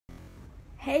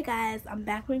Hey guys, I'm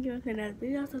back with you with another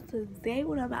video. So today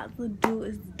what I'm about to do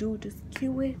is do this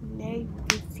Q&A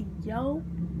video.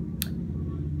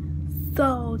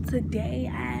 So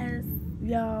today, as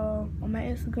y'all on my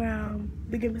Instagram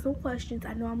be giving me some questions.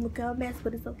 I know I'm looking a mess,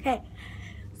 but it's okay.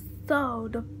 So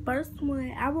the first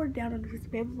one I wrote down on this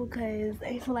paper because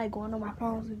I feel like going on my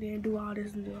phones and then do all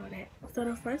this and do all that. So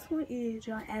the first one is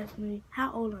y'all ask me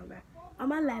how old am I?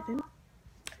 I'm 11.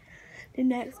 The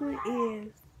next one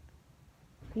is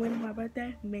when is my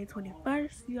birthday? May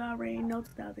 21st. You already know,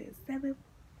 2007.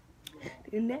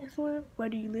 The next one, where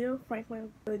do you live?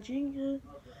 Franklin, Virginia.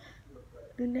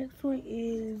 The next one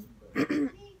is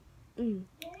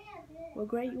what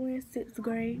grade you in? 6th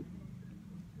grade.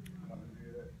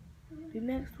 The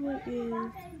next one is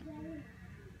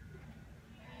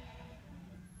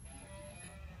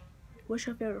what's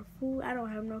your favorite food? I don't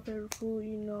have no favorite food,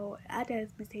 you know. I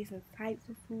just be tasting types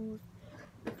of foods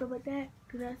and stuff like that.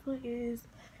 The next one is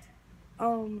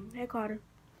hey Carter.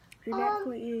 The next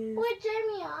one is with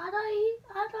Jamie.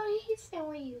 I thought he staying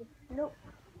with you. nope.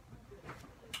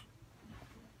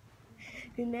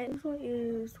 The next one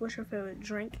is what's your favorite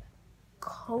drink?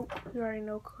 Coke. You already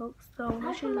know Coke. So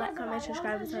make sure you like, comment,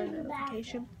 subscribe, and turn on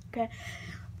notification. Okay,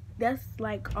 that's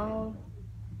like all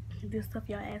this stuff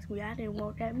y'all asked me. I didn't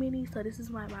want that many, so this is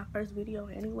my first video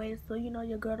anyway. So you know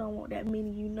your girl don't want that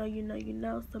many. You know.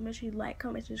 So make sure you like,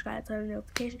 comment, subscribe, turn on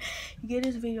notification. You get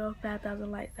this video 5,000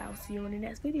 likes. I'll see you in the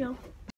next video.